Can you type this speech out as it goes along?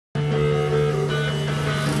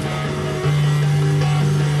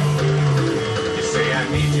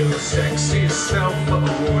your sexy cell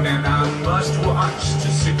phone, and I must watch to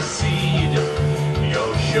succeed.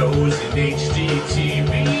 Your shows in HD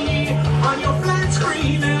TV on your flat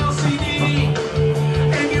screen LCD,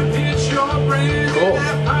 and you pitch your brand in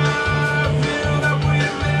that pie filled up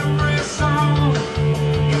with every song.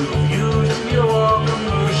 You've used your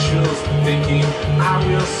commercials thinking I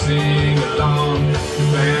will sing along.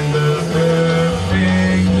 Plan the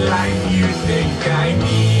perfect life you think I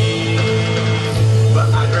need, but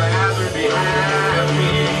I'd rather be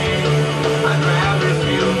happy. I'd rather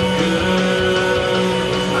feel good.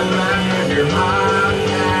 I'd rather hear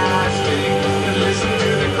podcasting and listen to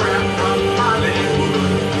the crap from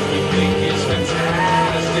Hollywood. You think it's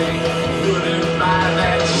fantastic? Wouldn't buy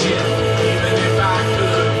that shit even if I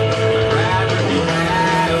could. I'd rather be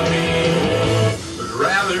happy. I'd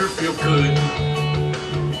rather feel good.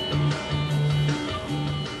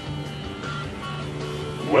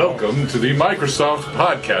 Welcome to the Microsoft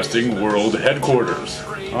Podcasting World Headquarters.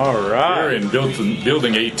 All right. We're in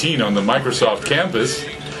Building 18 on the Microsoft campus.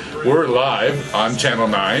 We're live on Channel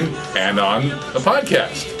 9 and on the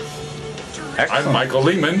podcast. Excellent. I'm Michael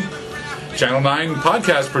Lehman, Channel 9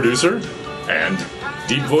 podcast producer and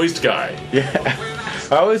deep-voiced guy. Yeah.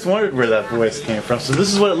 I always wondered where that voice came from. So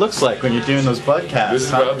this is what it looks like when you're doing those podcasts.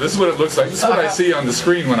 This is what it looks like. This is what I see on the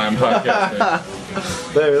screen when I'm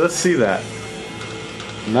podcasting. There, let's see that.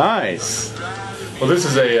 Nice. Well, this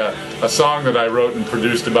is a song that I wrote and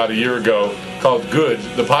produced about a year ago called Good,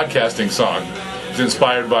 the podcasting song. It's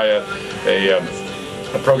inspired by a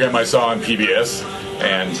program I saw on PBS,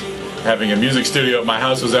 and having a music studio at my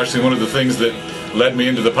house was actually one of the things that led me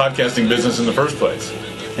into the podcasting business in the first place.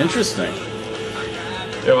 Interesting.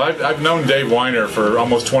 You know, I've known Dave Weiner for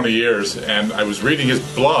almost 20 years, and I was reading his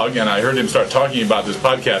blog, and I heard him start talking about this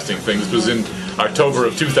podcasting thing. This was in October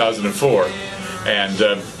of 2004. And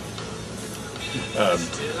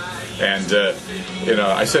you know,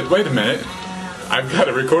 I said, wait a minute, I've got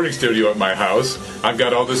a recording studio at my house, I've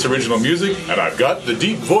got all this original music, and I've got the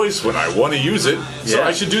deep voice when I want to use it, so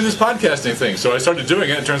I should do this podcasting thing. So I started doing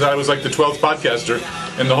it. It turns out I was like the 12th podcaster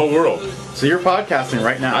in the whole world. So you're podcasting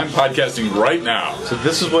right now. I'm podcasting right now. So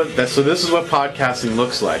this is what podcasting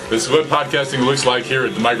looks like. This is what podcasting looks like here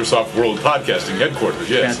at the Microsoft World Podcasting Headquarters.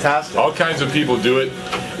 Yes. Fantastic. All kinds of people do it,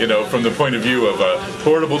 you know, from the point of view of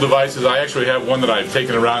portable devices. I actually have one that I've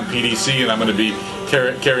taken around PDC, and I'm going to be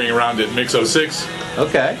carrying around at Mix 06.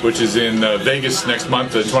 Okay. Which is in Vegas next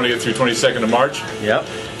month, the 20th through 22nd of March. Yep.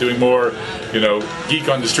 Doing more, you know, geek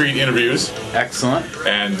on the street interviews. Excellent.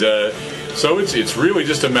 And so it's really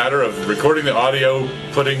just a matter of recording the audio,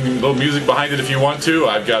 putting a little music behind it if you want to.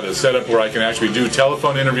 I've got a setup where I can actually do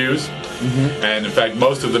telephone interviews. Mm-hmm. And in fact,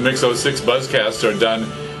 most of the Mix 06 buzzcasts are done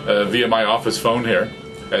via my office phone here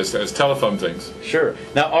as telephone things. Sure.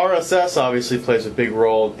 Now RSS obviously plays a big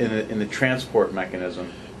role in the transport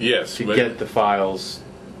mechanism. Yes. To get the files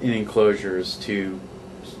in enclosures to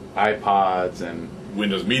iPods and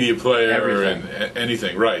Windows Media Player everything. And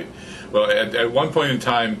anything, right. Well, at one point in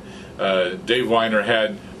time, Dave Weiner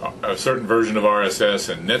had a certain version of RSS,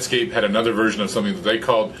 and Netscape had another version of something that they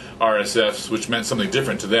called RSS, which meant something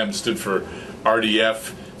different to them. It stood for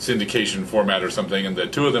RDF syndication format or something, and the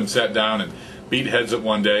two of them sat down and beat heads up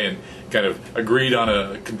one day and kind of agreed on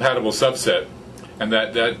a compatible subset. And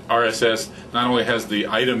that RSS not only has the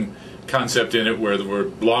item concept in it where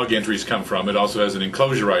blog entries come from, it also has an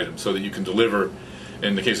enclosure item so that you can deliver,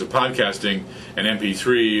 in the case of podcasting, an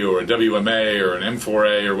MP3 or a WMA or an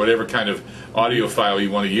M4A or whatever kind of audio file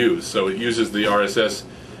you want to use. So it uses the RSS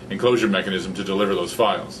enclosure mechanism to deliver those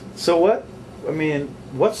files. So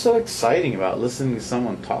what's so exciting about listening to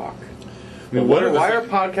someone talk? I mean, Well, why are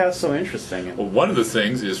podcasts so interesting? Well, one of the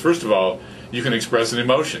things is, first of all, you can express an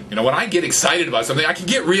emotion. You know, when I get excited about something, I can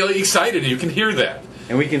get really excited, and you can hear that.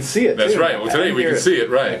 And we can see it, That's too. right. Well, today we can see it,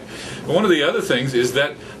 right. But one of the other things is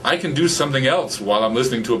that I can do something else while I'm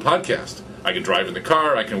listening to a podcast. I can drive in the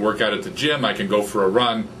car, I can work out at the gym, I can go for a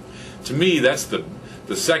run. To me, that's the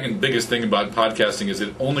second biggest thing about podcasting is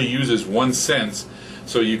it only uses one sense,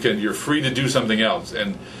 so you're free to do something else.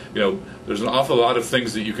 And, you know, there's an awful lot of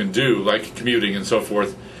things that you can do, like commuting and so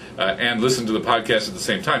forth, and listen to the podcast at the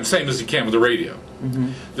same time, same as you can with the radio.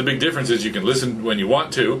 Mm-hmm. The big difference is you can listen when you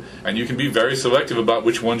want to, and you can be very selective about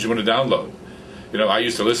which ones you want to download. You know, I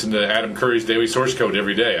used to listen to Adam Curry's Daily Source Code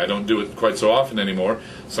every day. I don't do it quite so often anymore.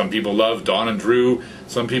 Some people love Dawn and Drew.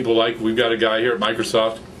 Some people we've got a guy here at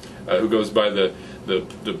Microsoft who goes by the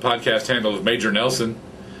podcast handle of Major Nelson,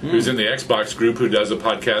 who's in the Xbox group, who does a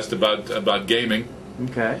podcast about gaming.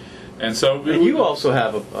 Okay. And so And you also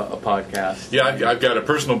have a podcast. yeah, I've got a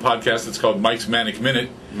personal podcast that's called Mike's Manic Minute.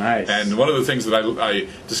 Nice. And one of the things that I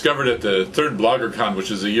discovered at the third BloggerCon, which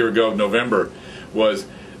is a year ago, November, was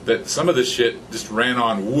that some of this shit just ran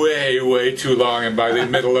on way too long, and by the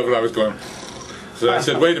middle of it I was going... So I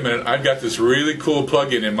said, wait a minute, I've got this really cool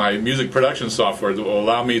plugin in my music production software that will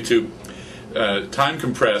allow me to time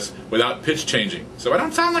compress without pitch changing. So I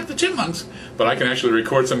don't sound like the Chipmunks, but I can actually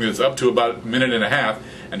record something that's up to about a minute and a half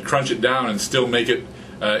and crunch it down and still make it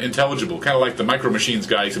intelligible. Kind of like the Micro Machines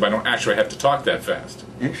guy, except I don't actually have to talk that fast.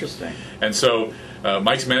 Interesting. And so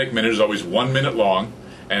Mike's Manic Minute is always 1 minute long,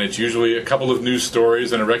 and it's usually a couple of news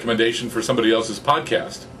stories and a recommendation for somebody else's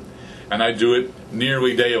podcast. And I do it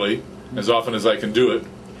nearly daily, as often as I can do it.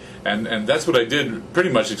 And that's what I did pretty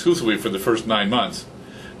much exclusively for the first 9 months.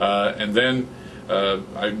 And then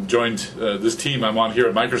I joined this team I'm on here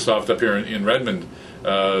at Microsoft up here in Redmond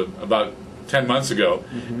about 10 months ago,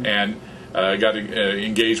 and got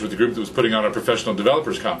engaged with the group that was putting on a professional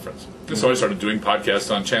developers conference. And so I started doing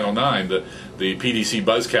podcasts on Channel 9. The PDC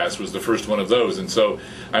Buzzcast was the first one of those. And so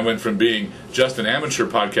I went from being just an amateur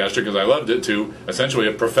podcaster because I loved it to essentially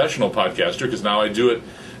a professional podcaster because now I do it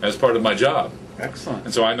as part of my job. Excellent.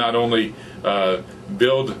 And so I not only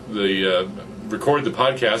record the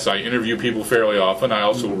podcasts, I interview people fairly often. I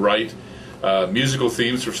also write musical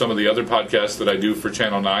themes for some of the other podcasts that I do for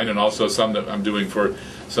Channel 9, and also some that I'm doing for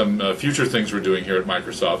some future things we're doing here at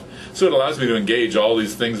Microsoft. So it allows me to engage all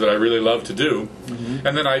these things that I really love to do.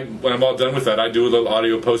 And then when I'm all done with that, I do a little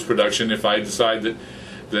audio post-production. If I decide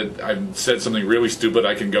that I've said something really stupid,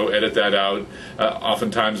 I can go edit that out.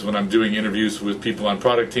 Oftentimes when I'm doing interviews with people on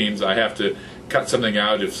product teams, I have to cut something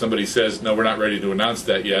out if somebody says, no, we're not ready to announce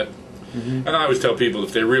that yet. And I always tell people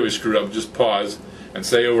if they really screw up, just pause and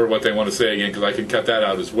say over what they want to say again, because I can cut that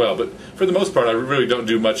out as well. But for the most part, I really don't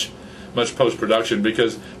do much post-production,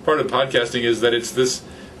 because part of podcasting is that it's this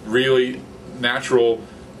really natural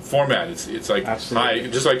format. It's like, hi,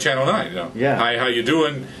 just like Channel 9, you know. Yeah. Hi, how you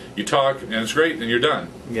doing? You talk, and it's great, and you're done.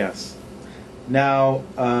 Yes. Now,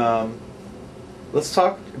 let's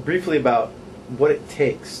talk briefly about what it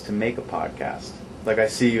takes to make a podcast. Like, I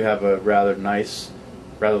see you have a rather nice,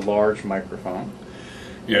 rather large microphone.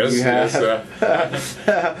 Yes, yes.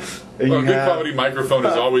 A good quality microphone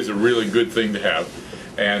is always a really good thing to have.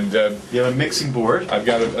 And you have a mixing board. I've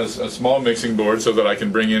got a small mixing board so that I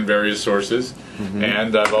can bring in various sources.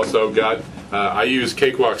 And I've also got, I use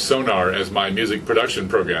Cakewalk Sonar as my music production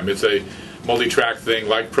program. It's a multi-track thing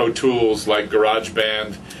like Pro Tools, like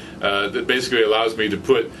GarageBand, that basically allows me to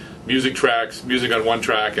put music on one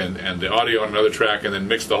track and the audio on another track, and then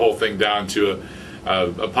mix the whole thing down to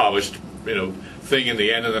a polished, thing in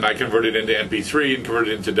the end, and then I convert it into MP3 and convert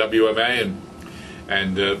it into WMA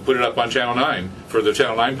and put it up on Channel 9 for the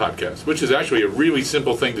Channel 9 podcast, which is actually a really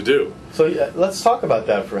simple thing to do. So let's talk about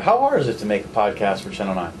that. How hard is it to make a podcast for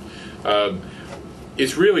Channel 9?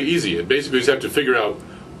 It's really easy. It basically just have to figure out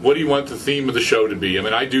what do you want the theme of the show to be. I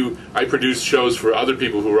mean, I produce shows for other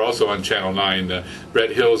people who are also on Channel 9.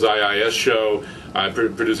 Brett Hill's IIS show. I'm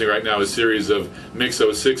producing right now a series of Mix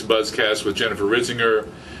 06 Buzzcasts with Jennifer Ritzinger.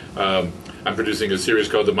 I'm producing a series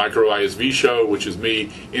called the Micro ISV Show, which is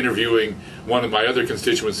me interviewing one of my other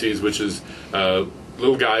constituencies, which is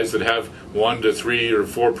little guys that have 1 to 3 or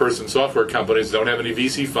 4 person software companies that don't have any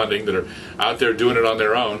VC funding, that are out there doing it on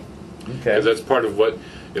their own. Okay. Because that's part of what,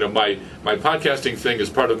 my podcasting thing is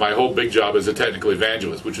part of my whole big job as a technical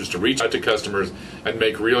evangelist, which is to reach out to customers and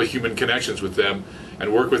make real human connections with them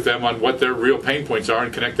and work with them on what their real pain points are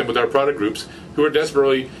and connect them with our product groups who are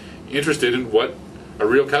desperately interested in what a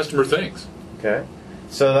real customer thinks. Okay.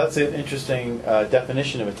 So that's an interesting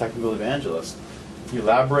definition of a technical evangelist. Can you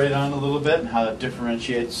elaborate on it a little bit and how that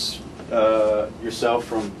differentiates yourself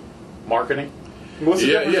from marketing? What's the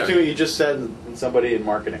difference between what you just said and somebody in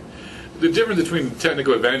marketing? The difference between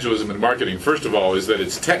technical evangelism and marketing, first of all, is that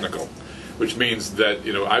it's technical, which means that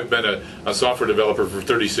I've been a software developer for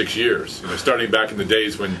 36 years. Starting back in the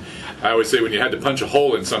days when I always say when you had to punch a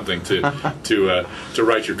hole in something to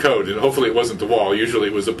write your code, and hopefully it wasn't the wall. Usually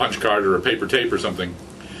it was a punch card or a paper tape or something.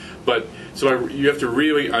 But so you have to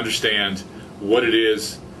really understand what it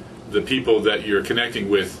is the people that you're connecting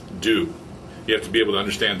with do. You have to be able to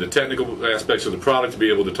understand the technical aspects of the product, to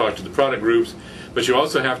be able to talk to the product groups, but you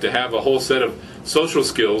also have to have a whole set of social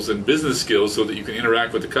skills and business skills so that you can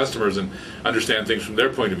interact with the customers and understand things from their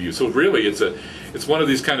point of view. So really it's one of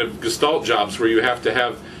these kind of gestalt jobs where you have to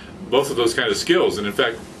have both of those kind of skills. And in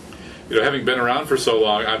fact, having been around for so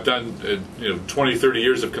long, I've done 20, 30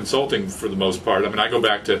 years of consulting for the most part. I mean, I go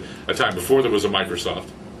back to a time before there was a Microsoft.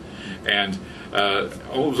 And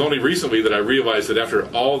it was only recently that I realized that after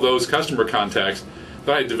all those customer contacts,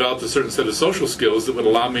 that I developed a certain set of social skills that would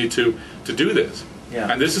allow me to do this. Yeah.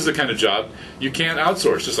 And this is the kind of job you can't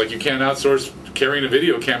outsource, just like you can't outsource carrying a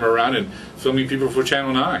video camera around and filming people for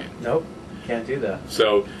Channel 9. Nope, can't do that.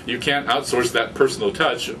 So you can't outsource that personal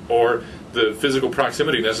touch or the physical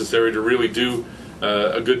proximity necessary to really do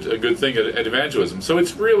a good thing at evangelism. So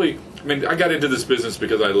it's really, I mean, I got into this business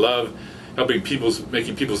because I love making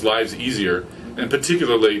people's lives easier, and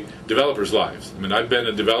particularly developers' lives. I mean, I've been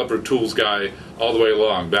a developer tools guy all the way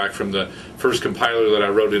along, back from the first compiler that I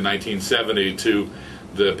wrote in 1970 to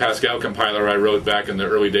the Pascal compiler I wrote back in the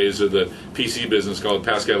early days of the PC business called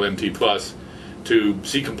Pascal MT Plus, to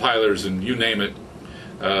C compilers and you name it.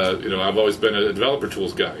 I've always been a developer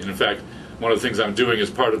tools guy. And in fact, one of the things I'm doing as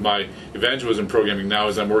part of my evangelism programming now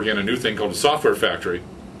is I'm working on a new thing called a software factory.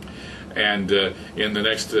 And in the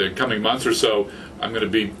next coming months or so, I'm going to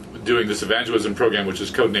be doing this evangelism program, which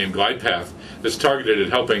is codenamed Glide Path, that's targeted at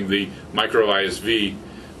helping the micro ISV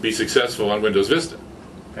be successful on Windows Vista.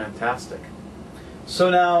 Fantastic. So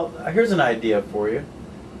now, here's an idea for you.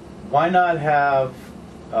 Why not have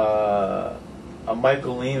a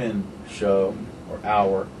Michael Lehman show, or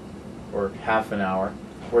hour, or half an hour,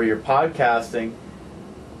 where you're podcasting,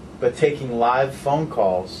 but taking live phone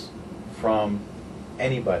calls from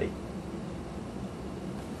anybody?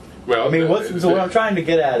 Well, I mean, so what I'm trying to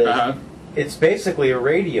get at is, it's basically a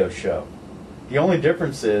radio show. The only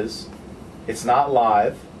difference is, it's not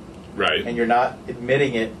live, right, and you're not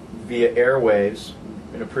admitting it via airwaves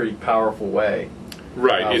in a pretty powerful way.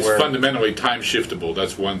 Right, it's fundamentally time shiftable.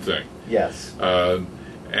 That's one thing. Yes.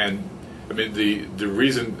 And I mean, the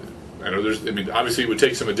reason, obviously it would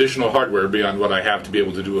take some additional hardware beyond what I have to be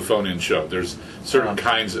able to do a phone-in show. There's certain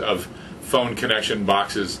kinds of phone connection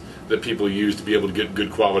boxes that people use to be able to get good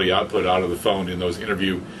quality output out of the phone in those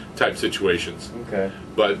interview type situations. Okay.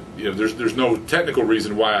 But there's no technical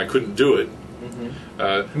reason why I couldn't do it.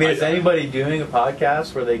 Mm-hmm. Is anybody doing a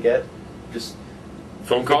podcast where they get just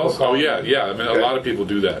phone calls? Oh yeah. I mean, a lot of people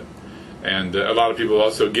do that, and a lot of people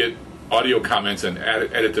also get audio comments and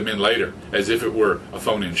edit them in later as if it were a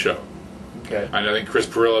phone-in show. Okay. And I think Chris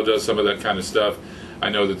Perillo does some of that kind of stuff. I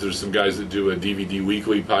know that there's some guys that do a DVD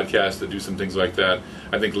Weekly podcast that do some things like that.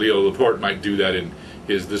 I think Leo Laporte might do that in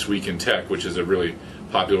his This Week in Tech, which is a really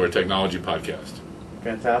popular technology podcast.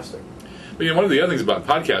 Fantastic. But one of the other things about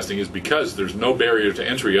podcasting is because there's no barrier to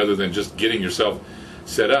entry other than just getting yourself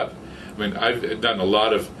set up. I mean, I've done a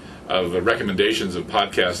lot of recommendations of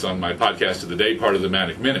podcasts on my Podcast of the Day part of the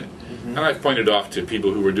Manic Minute. And I've pointed off to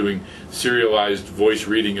people who are doing serialized voice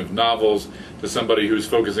reading of novels, to somebody who's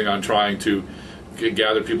focusing on trying to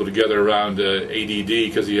gather people together around ADD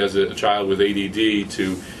because he has a child with ADD,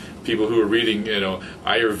 to people who are reading,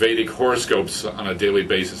 Ayurvedic horoscopes on a daily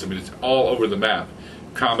basis. I mean, it's all over the map.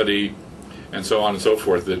 Comedy and so on and so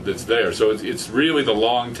forth that's there. So it's really the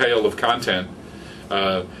long tail of content.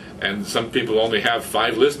 And some people only have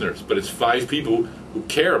 5 listeners, but it's 5 people who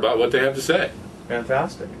care about what they have to say.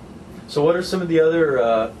 Fantastic. So what are some of the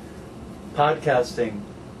other podcasting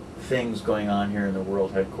things going on here in the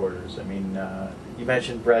world headquarters? I mean, you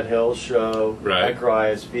mentioned Brett Hill's show, right, Micro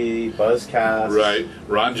ISV, Buzzcast. Right.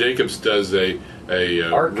 Ron Jacobs does the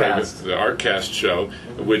Artcast show,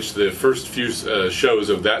 which the first few shows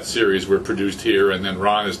of that series were produced here, and then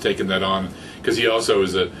Ron has taken that on because he also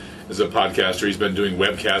is a podcaster. He's been doing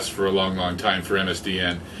webcasts for a long, long time for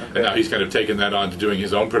MSDN, and now he's kind of taken that on to doing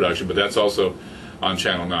his own production, but that's also on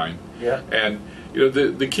Channel 9. Yeah. And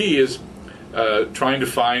the key is trying to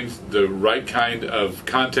find the right kind of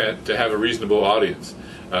content to have a reasonable audience.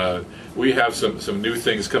 We have some new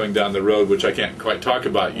things coming down the road, which I can't quite talk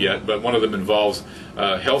about yet, but one of them involves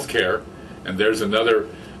healthcare, and there's another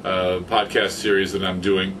podcast series that I'm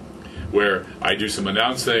doing where I do some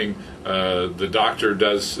announcing, the doctor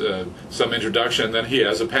does some introduction, and then he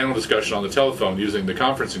has a panel discussion on the telephone using the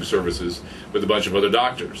conferencing services with a bunch of other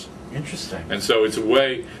doctors. Interesting. And so it's a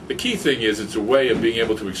way, the key thing is it's a way of being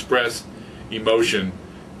able to express emotion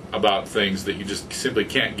about things that you just simply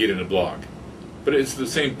can't get in a blog. But it's the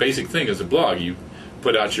same basic thing as a blog. You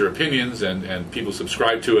put out your opinions and people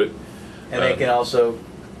subscribe to it. And they can also,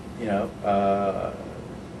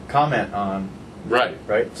 comment on. Right.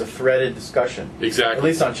 Right? It's a threaded discussion. Exactly. At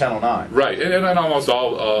least on Channel 9. Right. And almost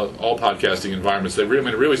all podcasting environments, it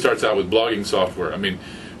really starts out with blogging software. I mean,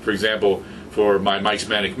 for example, for my Mike's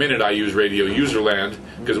Manic Minute, I use Radio Userland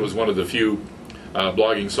because it was one of the few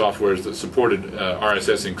blogging softwares that supported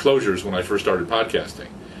RSS enclosures when I first started podcasting.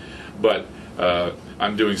 But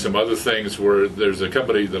I'm doing some other things where there's a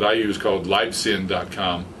company that I use called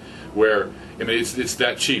Libsyn.com where it's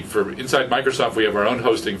that cheap. For inside Microsoft, we have our own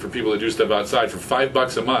hosting for people that do stuff outside. For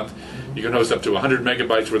 $5 a month, you can host up to 100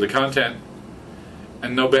 megabytes worth of content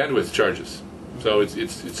and no bandwidth charges. So it's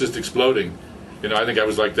just exploding. You know, I think I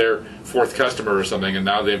was like their 4th customer or something, and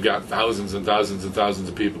now they've got thousands and thousands and thousands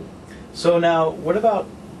of people. So now,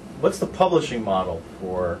 what's the publishing model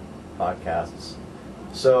for podcasts?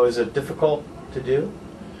 So is it difficult to do?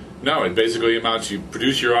 No, it basically amounts, you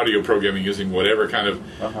produce your audio programming using whatever kind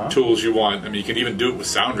of tools you want. I mean, you can even do it with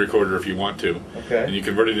Sound Recorder if you want to. Okay. And you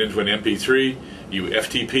convert it into an MP3, you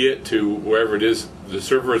FTP it to wherever it is, the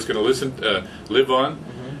server it's going to live on,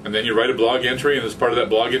 and then you write a blog entry, and as part of that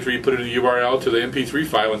blog entry, you put in a URL to the MP3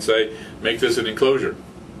 file and say, make this an enclosure.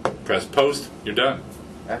 Press post, you're done.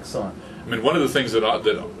 Excellent. I mean, one of the things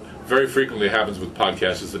that very frequently happens with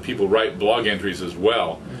podcasts is that people write blog entries as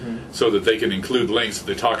well, so that they can include links that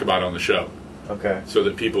they talk about on the show. Okay. So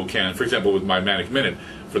that people can, for example, with my Manic Minute,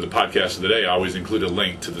 for the podcast of the day, I always include a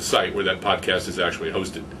link to the site where that podcast is actually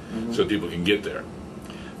hosted, so people can get there.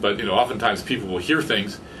 But, you know, oftentimes people will hear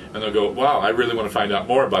things, and they'll go, wow, I really want to find out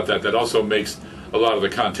more about that. That also makes a lot of the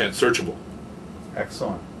content searchable.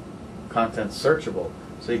 Excellent. Content searchable.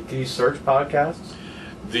 So can you search podcasts?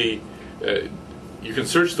 You can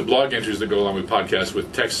search the blog entries that go along with podcasts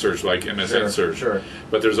with text search, like MSN search. Sure.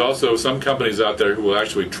 But there's also some companies out there who will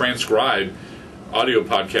actually transcribe audio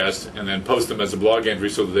podcasts and then post them as a blog entry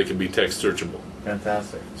so that they can be text searchable.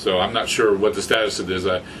 Fantastic. So I'm not sure what the status of this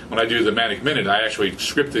is. When I do the Manic Minute, I actually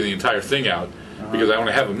script the entire thing out because I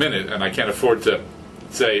only have a minute and I can't afford to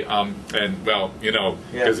say, and well, you know,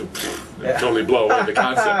 because it totally blow away the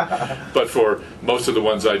concept. But for most of the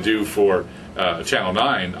ones I do for Channel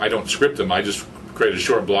 9, I don't script them. I just create a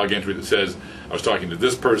short blog entry that says, I was talking to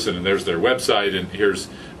this person and there's their website and here's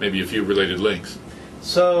maybe a few related links.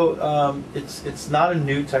 So it's not a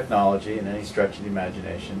new technology in any stretch of the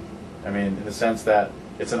imagination. I mean, in the sense that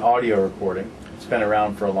it's an audio recording. It's been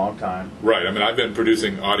around for a long time. Right. I mean, I've been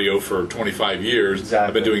producing audio for 25 years. Exactly.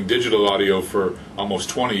 I've been doing digital audio for almost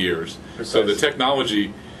 20 years. Precisely. So the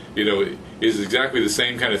technology, you know, is exactly the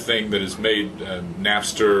same kind of thing that has made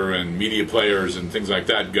Napster and media players and things like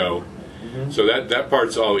that go. So that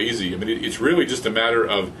part's all easy. I mean, it's really just a matter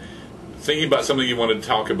of thinking about something you want to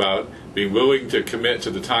talk about, being willing to commit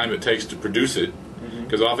to the time it takes to produce it,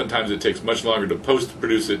 because oftentimes it takes much longer to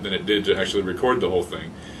post-produce it than it did to actually record the whole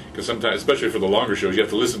thing. Because sometimes, especially for the longer shows, you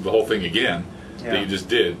have to listen to the whole thing again that you just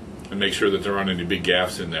did and make sure that there aren't any big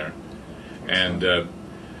gaffes in there. And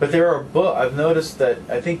but there are books. I've noticed that.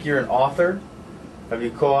 I think you're an author. Have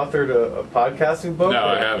you co-authored a podcasting book? No,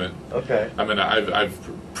 I haven't. Okay. I mean, I've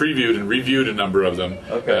previewed and reviewed a number of them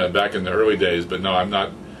back in the early days, but no, I'm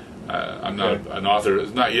not. I'm not an author.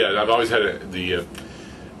 Not yet. I've always had the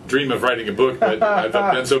dream of writing a book, but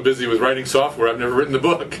I've been so busy with writing software, I've never written the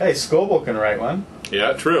book. Hey, Scoble can write one.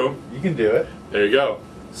 Yeah, true. You can do it. There you go.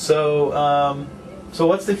 So, so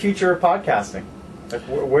what's the future of podcasting? Like,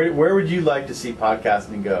 where would you like to see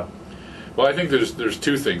podcasting go? Well, I think there's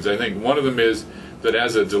two things. I think one of them is that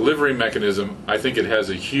as a delivery mechanism, I think it has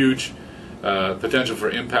a huge potential for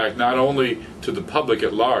impact not only to the public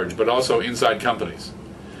at large, but also inside companies.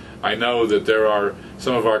 I know that there are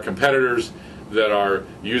some of our competitors that are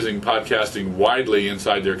using podcasting widely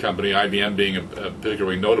inside their company, IBM being a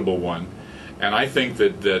particularly notable one. And I think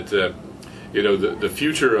that you know, the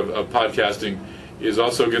future of podcasting is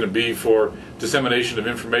also going to be for dissemination of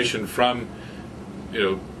information from, you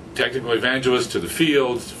know, technical evangelists to the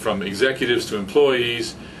field, from executives to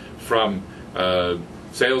employees, from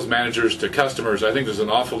sales managers to customers. I think there's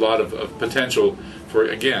an awful lot of potential for,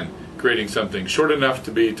 again, creating something short enough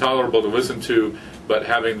to be tolerable to listen to, but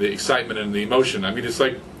having the excitement and the emotion. I mean, it's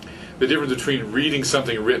like the difference between reading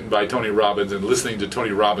something written by Tony Robbins and listening to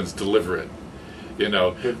Tony Robbins deliver it. You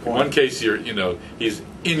know, in one case, he's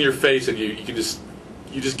in your face, and you just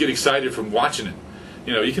get excited from watching it.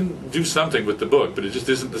 You know, you can do something with the book, but it just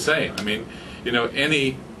isn't the same. I mean, you know,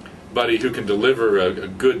 anybody who can deliver a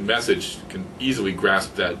good message can easily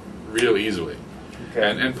grasp that real easily. Okay.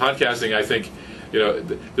 And podcasting, I think, you know,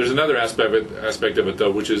 there's another aspect of it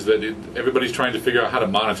though, which is that everybody's trying to figure out how to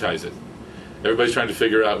monetize it. Everybody's trying to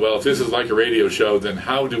figure out, well, if this is like a radio show, then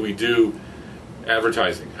how do we do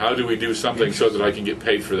advertising? How do we do something so that I can get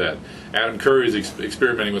paid for that? Adam Curry is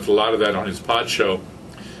experimenting with a lot of that on his Pod Show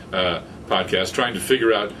podcast, trying to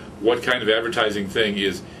figure out what kind of advertising thing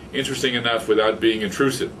is interesting enough without being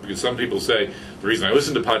intrusive. Because some people say, the reason I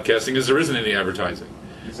listen to podcasting is there isn't any advertising.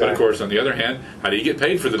 Exactly. But of course, on the other hand, how do you get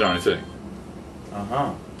paid for the darn thing?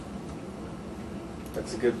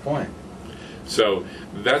 That's a good point. So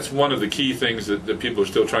that's one of the key things that people are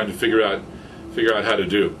still trying to figure out how to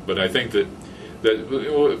do. But I think that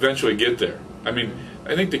we'll eventually get there. I mean,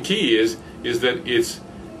 I think the key is that it's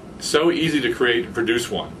so easy to create and produce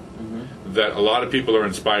one that a lot of people are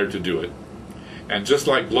inspired to do it. And just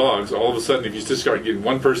like blogs, all of a sudden, if you just start getting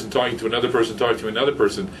one person talking to another person, talking to another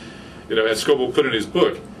person, as Scoble put in his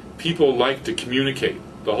book, people like to communicate.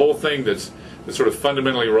 The whole thing that's sort of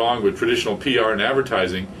fundamentally wrong with traditional PR and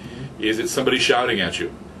advertising is it's somebody shouting at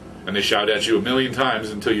you. And they shout at you a million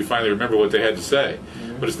times until you finally remember what they had to say.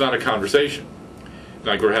 But it's not a conversation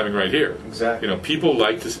like we're having right here. Exactly. People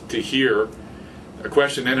like to hear a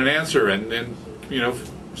question and an answer, and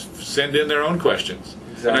send in their own questions.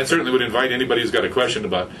 Exactly. And I certainly would invite anybody who's got a question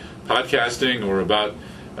about podcasting or about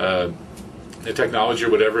the technology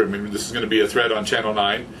or whatever. I mean, this is going to be a thread on Channel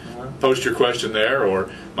 9. Post your question there,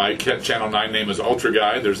 or my Channel 9 name is Ultra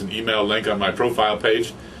Guy. There's an email link on my profile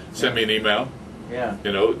page. Send me an email. Yeah.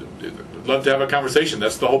 Love to have a conversation.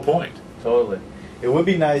 That's the whole point. Totally. It would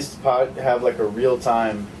be nice to have like a real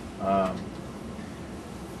time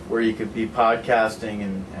where you could be podcasting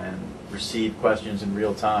and receive questions in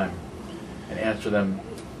real time and answer them,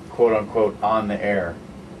 quote unquote, on the air.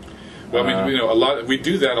 Well, I mean, we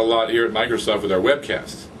do that a lot here at Microsoft with our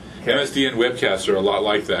webcasts. Okay. MSDN webcasts are a lot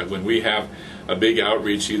like that. When we have a big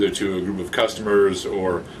outreach either to a group of customers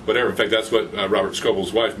or whatever. In fact, that's what Robert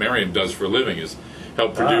Scoble's wife, Marion, does for a living, is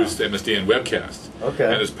help produce MSDN webcasts. Okay.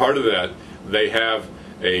 And as part of that, they have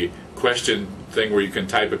a question thing where you can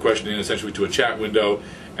type a question in essentially to a chat window,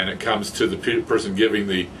 and it comes to the person giving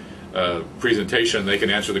the presentation. They can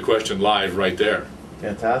answer the question live right there.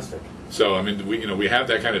 Fantastic. So, I mean, we have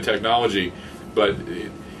that kind of technology, but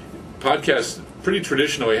podcasts pretty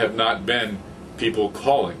traditionally have not been people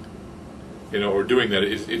calling, or doing that.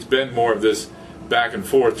 It's been more of this back and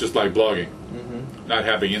forth, just like blogging, not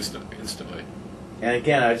happening instantly. And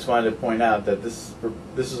again, I just wanted to point out that this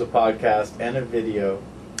is a podcast and a video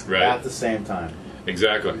at the same time.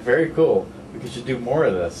 Exactly. Very cool. We should do more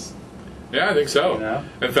of this. Yeah, I think so.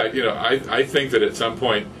 In fact, I think that at some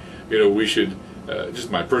point, we should.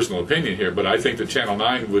 Just my personal opinion here, but I think that Channel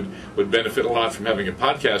 9 would benefit a lot from having a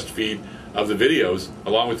podcast feed of the videos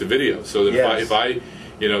along with the videos, so that if I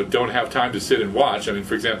don't have time to sit and watch. I mean,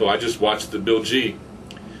 for example, I just watched the Bill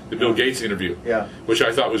Gates interview, which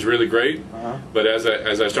I thought was really great. But as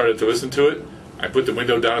I started to listen to it, I put the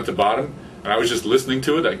window down at the bottom, and I was just listening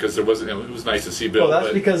to it because there wasn't. It was nice to see Bill. Well,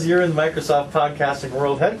 that's because you're in Microsoft Podcasting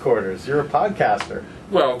World headquarters. You're a podcaster.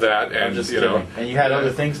 Well, that and and you had other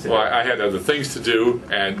things to do. Well, I had other things to do,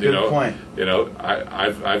 and Good point.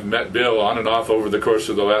 I've met Bill on and off over the course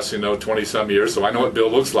of the last 20 some years, so I know what Bill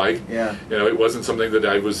looks like. Yeah. It wasn't something that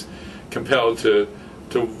I was compelled to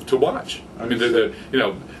watch. I mean, the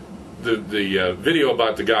video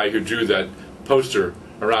about the guy who drew that poster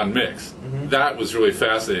around Mix, that was really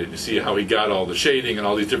fascinating to see how he got all the shading and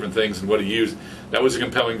all these different things and what he used. That was a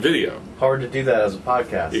compelling video. Hard to do that as a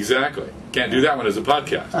podcast. Exactly. Can't do that one as a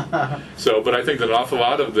podcast. But I think that an awful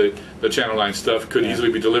lot of the Channel 9 stuff could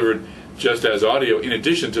easily be delivered just as audio in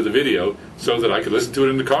addition to the video, so that I could listen to it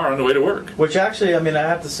in the car on the way to work. Which actually, I mean, I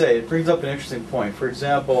have to say, it brings up an interesting point. For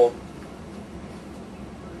example,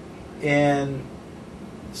 in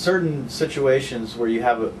certain situations where you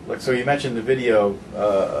have so you mentioned the video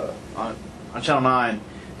on Channel 9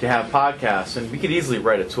 to have podcasts, and we could easily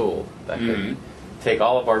write a tool that could take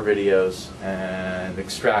all of our videos and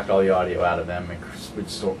extract all the audio out of them and would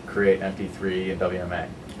still create MP3 and WMA.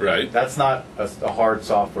 Right. That's not a hard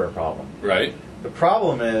software problem. Right. The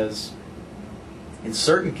problem is, in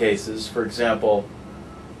certain cases, for example,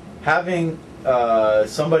 having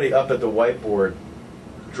somebody up at the whiteboard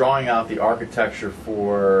drawing out the architecture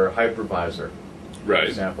for hypervisor, for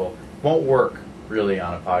example, won't work really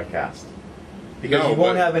on a podcast. Because you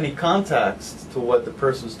won't have any context to what the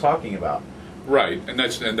person's talking about. Right, and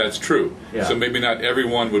that's true. Yeah. So maybe not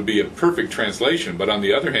everyone would be a perfect translation, but on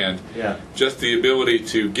the other hand, just the ability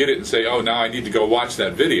to get it and say, "Oh, now I need to go watch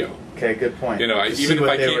that video." Okay, good point. Even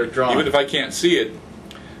if I can't see it,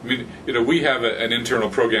 I mean, we have an internal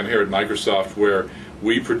program here at Microsoft where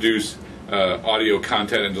we produce audio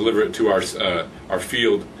content and deliver it to our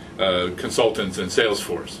field consultants and sales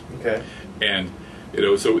force. Okay. And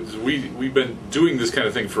so we've been doing this kind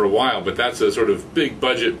of thing for a while, but that's a sort of big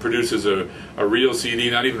budget, produces a real CD,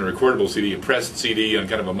 not even a recordable CD, a pressed CD on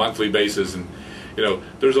kind of a monthly basis, and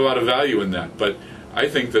there's a lot of value in that. But I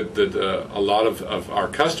think that a lot of our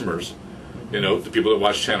customers, the people that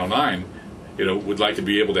watch Channel 9, would like to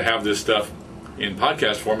be able to have this stuff in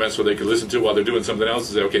podcast format so they can listen to it while they're doing something else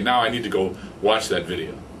and say, okay, now I need to go watch that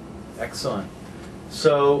video. Excellent.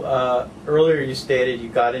 So earlier you stated you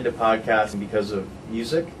got into podcasting because of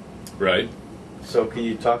music. Right. So can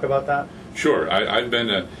you talk about that? Sure. I've been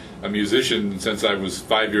a musician since I was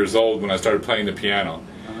 5 years old when I started playing the piano.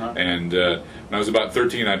 And when I was about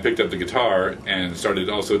 13, I picked up the guitar and started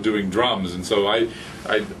also doing drums. And so I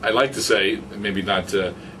like to say, maybe not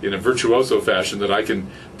in a virtuoso fashion, that I can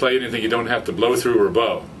play anything you don't have to blow through or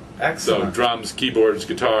bow. Excellent. So drums, keyboards,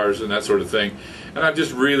 guitars, and that sort of thing. And I've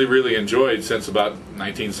just really, really enjoyed, since about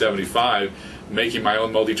 1975, making my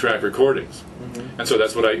own multi-track recordings. And so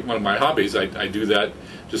that's what one of my hobbies. I do that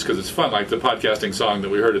just because it's fun. Like the podcasting song that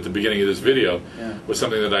we heard at the beginning of this video was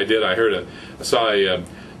something that I did. I saw a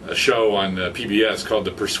show on PBS called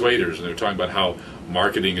The Persuaders, and they were talking about how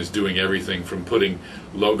marketing is doing everything from putting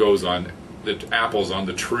logos on the apples on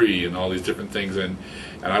the tree and all these different things. And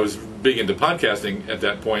I was big into podcasting at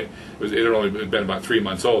that point. It had only been about 3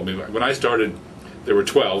 months old. I mean, when I started, there were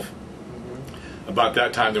 12. About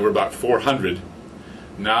that time, there were about 400.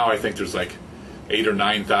 Now I think there's like 8,000 or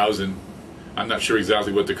 9,000. I'm not sure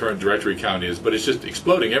exactly what the current directory count is, but it's just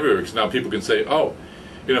exploding everywhere, because now people can say, oh,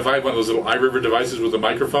 if I have one of those little iRiver devices with a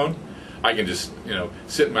microphone, I can just,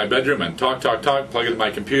 sit in my bedroom and talk, plug it in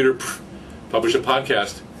my computer, publish a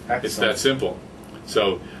podcast. Excellent. It's that simple.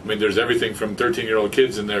 So, I mean, there's everything from 13-year-old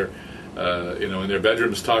kids in their, in their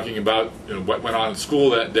bedrooms talking about what went on at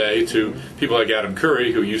school that day, to people like Adam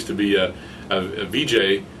Curry, who used to be a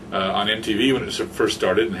VJ on MTV when it first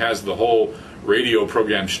started and has the whole radio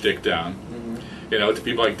program shtick down. To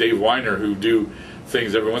people like Dave Weiner, who do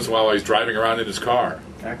things every once in a while he's driving around in his car.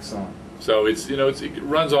 Excellent. So it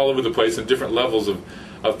runs all over the place in different levels of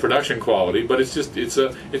production quality, but it's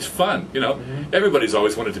fun. Everybody's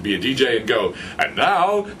always wanted to be a DJ and go, and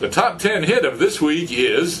now the top 10 hit of this week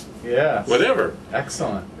is whatever.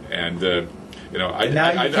 Excellent. And I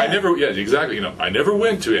never exactly. I never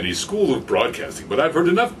went to any school of broadcasting, but I've heard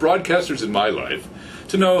enough broadcasters in my life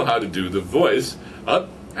to know how to do the voice up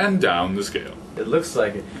and down the scale. It looks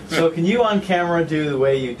like it. So can you on camera do the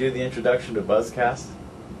way you do the introduction to Buzzcast,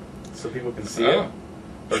 so people can see it?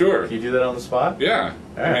 Sure. Can you do that on the spot? Yeah.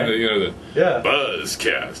 All right. The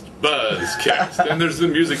Buzzcast, and there's the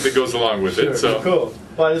music that goes along with it. So cool.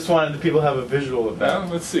 Well, I just wanted people to have a visual of that.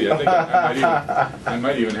 Well, let's see. I think I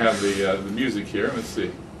might even have the music here. Let's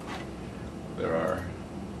see. There are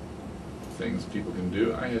things people can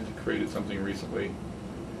do. I had created something recently.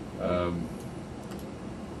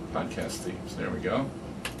 Podcast themes. There we go.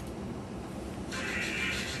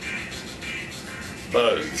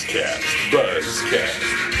 Buzzcast. Perfect.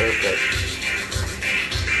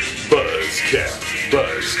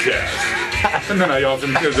 Buzzcast. And then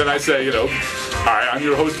I say, hi, I'm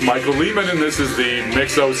your host, Michael Lehman, and this is the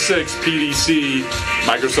Mix 06 PDC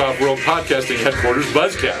Microsoft World Podcasting Headquarters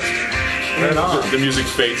Buzzcast. Right on. The music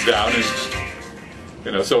fades down,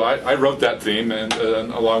 and so I wrote that theme, and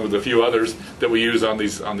along with a few others that we use on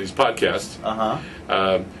these podcasts.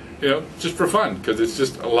 Just for fun, because it's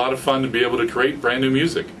just a lot of fun to be able to create brand new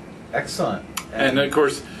music. Excellent. And of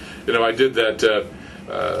course, I did that. The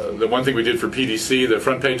one thing we did for PDC, the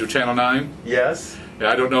front page of Channel 9. Yes.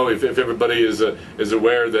 I don't know if everybody is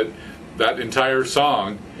aware that entire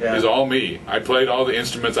song is all me. I played all the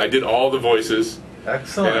instruments. I did all the voices.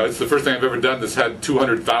 Excellent. It's the first thing I've ever done that's had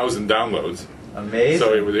 200,000 downloads. Amazing.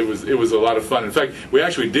 So it was a lot of fun. In fact, we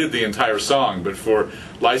actually did the entire song, but for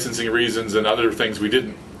licensing reasons and other things, we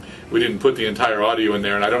didn't put the entire audio in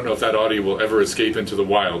there. And I don't know if that audio will ever escape into the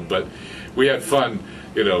wild. But we had fun,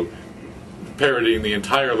 parodying the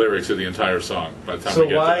entire lyrics of the entire song. By the time we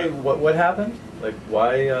get why? to that. What happened? Like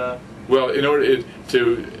why? Well, in order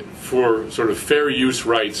for sort of fair use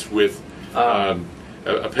rights with a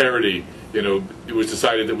parody, it was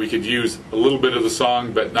decided that we could use a little bit of the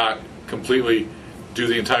song, but not completely do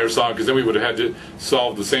the entire song, because then we would have had to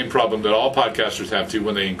solve the same problem that all podcasters have to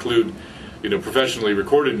when they include, professionally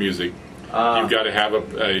recorded music. You've got to have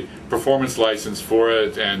a performance license for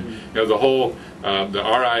it, and the whole the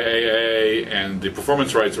RIAA and the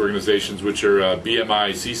performance rights organizations, which are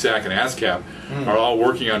BMI, CSAC, and ASCAP, are all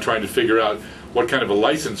working on trying to figure out what kind of a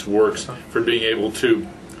license works for being able to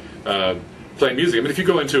play music. I mean, if you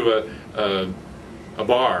go into a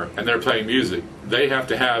bar and they're playing music, they have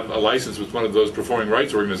to have a license with one of those performing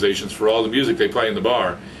rights organizations for all the music they play in the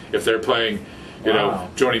bar. If they're playing,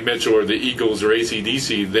 Joni Mitchell or the Eagles or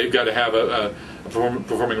AC/DC, they've got to have a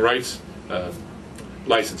performing rights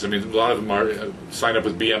license. I mean, a lot of them are signed up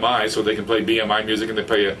with BMI, so they can play BMI music, and they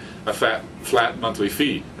pay a flat monthly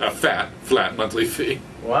fee. Wow,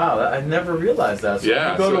 I never realized that. So if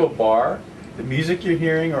you go to a bar, the music you're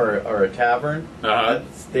hearing, or a tavern,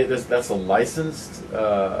 that's a licensed.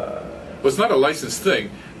 Well, it's not a licensed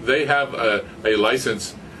thing. They have a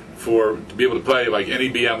license to be able to play like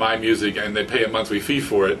any BMI music, and they pay a monthly fee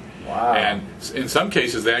for it. Wow. And in some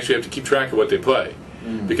cases, they actually have to keep track of what they play.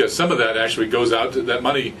 because some of that actually goes out to, that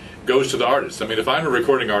money goes to the artist. I mean, if I'm a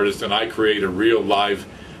recording artist and I create a real live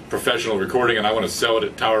professional recording and I want to sell it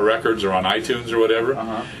at Tower Records or on iTunes or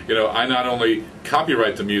whatever, you know, I not only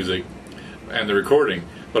copyright the music and the recording,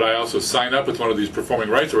 but I also sign up with one of these performing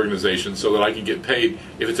rights organizations so that I can get paid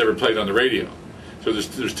if it's ever played on the radio. So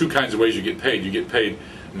there's two kinds of ways you get paid. You get paid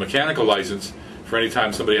a mechanical license for any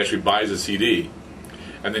time somebody actually buys a CD,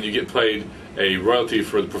 and then you get paid a royalty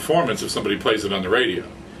for the performance if somebody plays it on the radio.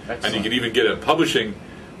 Excellent. And you can even get a publishing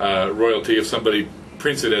royalty if somebody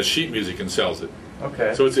prints it as sheet music and sells it.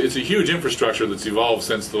 Okay. So it's a huge infrastructure that's evolved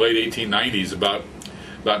since the late 1890s about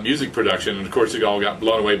music production, and of course it all got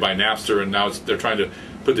blown away by Napster, and now they're trying to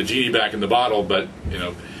put the genie back in the bottle, but you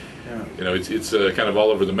know it's kind of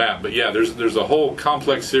all over the map. But yeah, there's a whole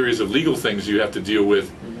complex series of legal things you have to deal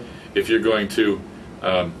with if you're going to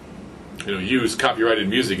use copyrighted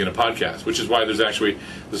music in a podcast, which is why there's actually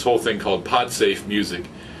this whole thing called pod-safe music,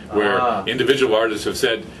 where individual artists have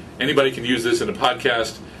said anybody can use this in a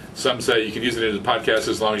podcast. Some say you can use it in a podcast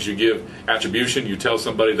as long as you give attribution. You tell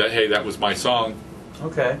somebody that, hey, that was my song.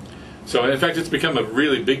 Okay. So in fact, it's become a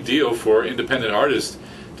really big deal for independent artists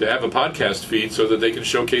to have a podcast feed so that they can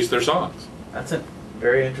showcase their songs. That's a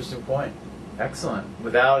very interesting point. Excellent.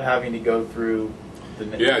 Without having to go through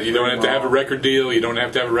the... Yeah, you don't have to have a record deal. You don't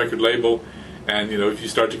have to have a record label. And, if you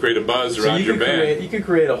start to create a buzz around your band... You could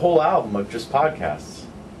create a whole album of just podcasts.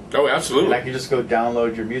 Oh, absolutely. And I could just go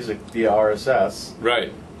download your music via RSS.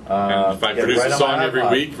 Right. And if I produce a song every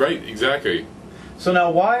week, right, exactly. So now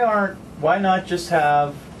why not just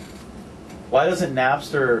have... Why doesn't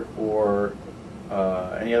Napster or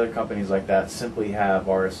any other companies like that simply have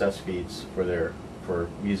RSS feeds for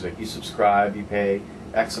music? You subscribe, you pay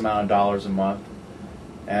X amount of dollars a month,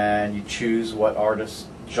 and you choose what artist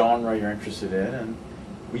genre you're interested in, and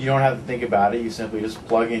you don't have to think about it. You simply just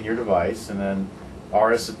plug in your device, and then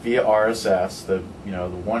via RSS, the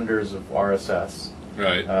wonders of RSS.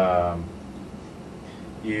 Right.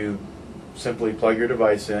 You simply plug your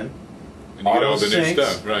device in. And you get all the new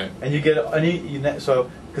stuff, right? And you get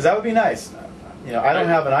because that would be nice. I don't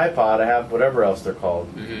have an iPod. I have whatever else they're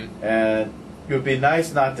called, and it would be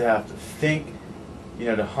nice not to have to think,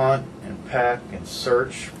 to hunt and peck and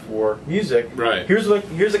search for music. Right. Here's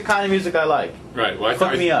the kind of music I like. Right. Well,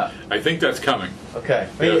 Hook me up. I think that's coming. Okay.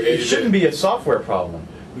 It shouldn't be a software problem.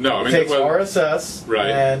 No, it takes RSS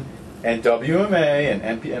and WMA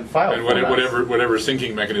and file and whatever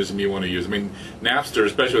syncing mechanism you want to use. I mean, Napster,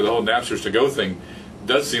 especially the whole Napster's to go thing,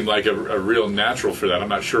 does seem like a real natural for that. I'm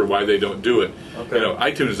not sure why they don't do it. Okay.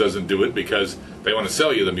 iTunes doesn't do it because they want to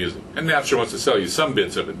sell you the music, and Napster wants to sell you some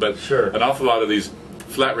bits of it. But an awful lot of these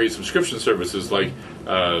flat rate subscription services like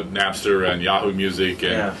Napster and Yahoo Music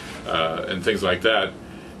and things like that,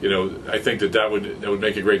 I think that would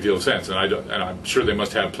make a great deal of sense. And I'm sure they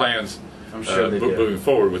must have plans. I'm sure they do. Moving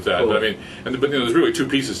forward with that. Cool. But I mean, but there's really two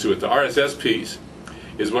pieces to it. The RSS piece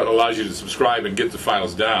is what allows you to subscribe and get the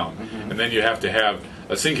files down, and then you have to have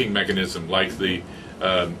a syncing mechanism like the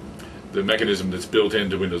mechanism that's built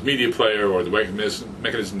into Windows Media Player or the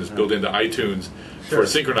mechanism that's built into iTunes for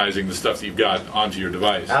synchronizing the stuff that you've got onto your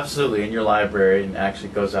device. Absolutely, in your library, and actually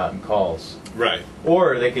goes out and calls. Right.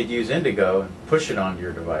 Or they could use Indigo and push it onto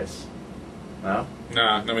your device. No?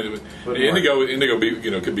 Nah, I mean,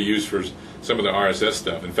 Indigo could be used for some of the RSS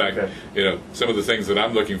stuff. In fact, some of the things that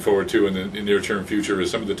I'm looking forward to in the near-term future is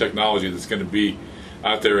some of the technology that's going to be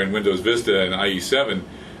out there in Windows Vista and IE7.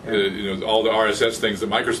 All the RSS things that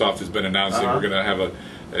Microsoft has been announcing. We're going to have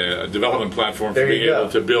a development platform for being able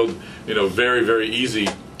to build, very, very easy.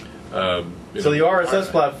 So the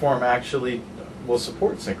RSS platform actually will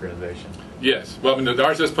support synchronization. Yes. Well, I mean, the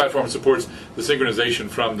RSS platform supports the synchronization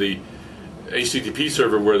from the HTTP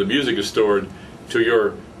server where the music is stored to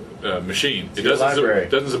your machine. It doesn't.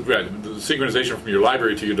 The synchronization from your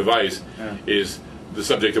library to your device is the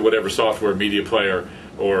subject of whatever software, media player,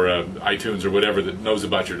 or iTunes or whatever that knows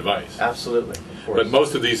about your device. Absolutely. Of course. But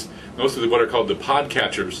most of what are called the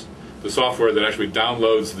podcatchers, the software that actually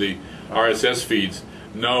downloads the RSS feeds,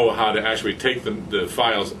 know how to actually take the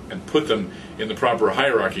files and put them in the proper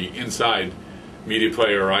hierarchy inside Media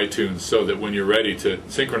Player or iTunes, so that when you're ready to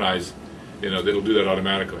synchronize, it'll do that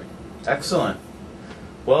automatically. Excellent.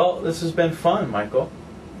 Well, this has been fun, Michael.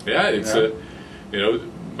 Yeah, it's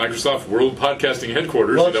Microsoft World Podcasting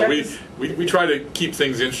Headquarters. Well, we try to keep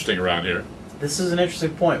things interesting around here. This is an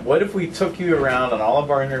interesting point. What if we took you around on all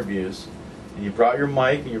of our interviews, and you brought your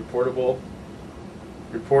mic and your portable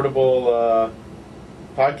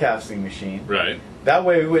podcasting machine? Right. That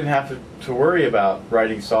way, we wouldn't have to worry about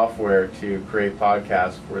writing software to create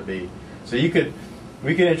podcasts So we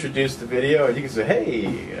could introduce the video, and you could say, "Hey,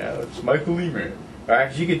 it's Michael Lehman. or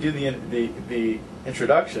actually you could do the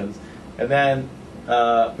introductions, and then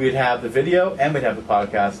we'd have the video and we'd have the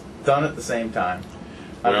podcast done at the same time.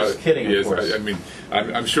 I'm just kidding, yes, of course. I mean,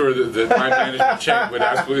 I'm sure that the time management chain would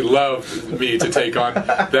absolutely love me to take on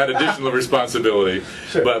that additional responsibility.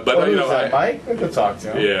 Sure. But well, you know, Mike, we can talk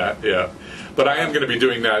to him. Yeah. But I am going to be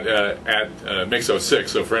doing that at Mix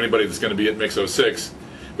 06. So for anybody that's going to be at Mix 06,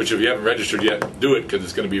 which if you haven't registered yet, do it because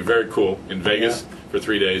it's going to be very cool in Vegas for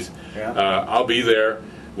 3 days. Yeah. I'll be there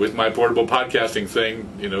with my portable podcasting thing,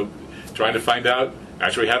 you know, trying to find out,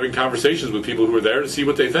 actually having conversations with people who are there to see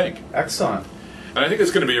what they think. Excellent. And I think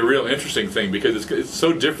it's going to be a real interesting thing because it's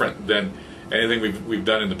so different than anything we've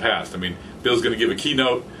done in the past. I mean, Bill's going to give a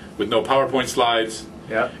keynote with no PowerPoint slides.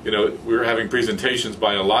 Yeah. You know, we're having presentations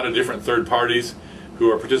by a lot of different third parties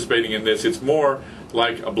who are participating in this. It's more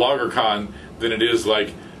like a BloggerCon than it is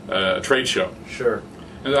like a trade show. Sure.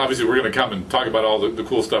 And obviously we're going to come and talk about all the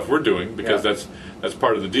cool stuff we're doing because that's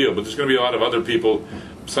part of the deal. But there's going to be a lot of other people,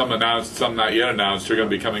 some announced, some not yet announced, who are going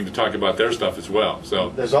to be coming to talk about their stuff as well. So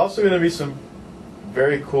there's also going to be some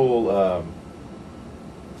very cool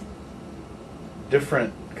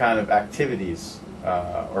different kind of activities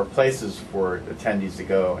or places for attendees to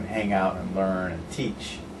go and hang out and learn and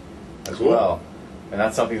teach as well. And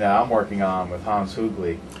that's something that I'm working on with Hans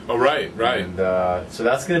Hugli. Oh, right. And so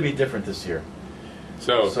that's going to be different this year.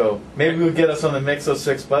 So maybe we'll get us on the Mix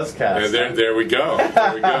 06 Buzzcast. There we go.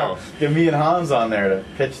 There we go. Get me and Hans on there to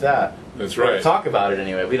pitch that. That's right. Or talk about it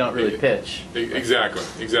anyway. We don't really pitch. Exactly.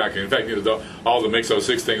 In fact, you know, all the Mix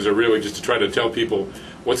 06 things are really just to try to tell people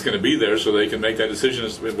what's going to be there so they can make that decision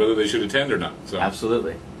as to whether they should attend or not. So.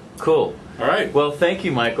 Absolutely. Cool. All right. Well, thank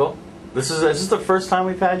you, Michael. Is this the first time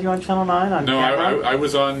we've had you on Channel 9 on camera? I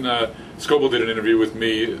was on, Scoble did an interview with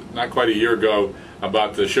me not quite a year ago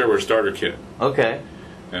about the shareware starter kit. Okay.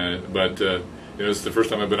 But you know, it's the first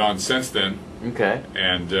time I've been on since then. Okay.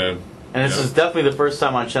 And this is definitely the first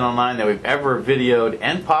time on Channel 9 that we've ever videoed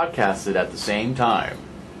and podcasted at the same time.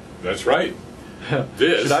 That's right.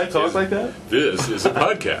 This Should I talk like that? This is a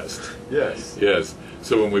podcast. Yes. Yes.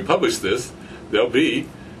 So when we publish this, there'll be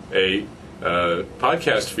a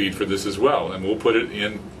podcast feed for this as well, and we'll put it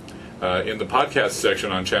in the podcast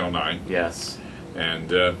section on Channel 9. Yes.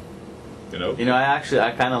 And you know,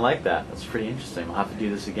 I kind of like that. That's pretty interesting. We'll have to do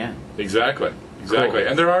this again. Exactly. Cool.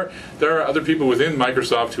 And there are other people within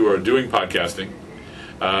Microsoft who are doing podcasting,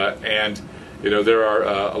 and you know, there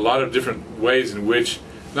are a lot of different ways in which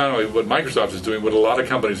not only what Microsoft is doing, but a lot of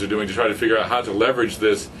companies are doing to try to figure out how to leverage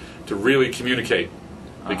this to really communicate,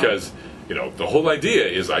 because. You know, the whole idea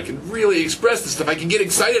is I can really express this stuff. I can get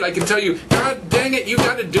excited. I can tell you, God dang it, you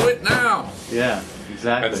got to do it now. Yeah,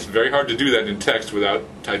 exactly. And it's very hard to do that in text without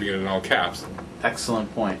typing it in all caps.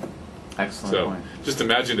 Excellent point. So just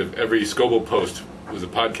imagine if every Scoble post was a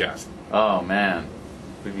podcast. Oh, man.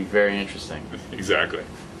 It would be very interesting. Exactly.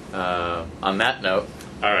 On that note.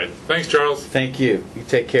 All right. Thanks, Charles. Thank you. You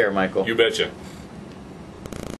take care, Michael. You betcha.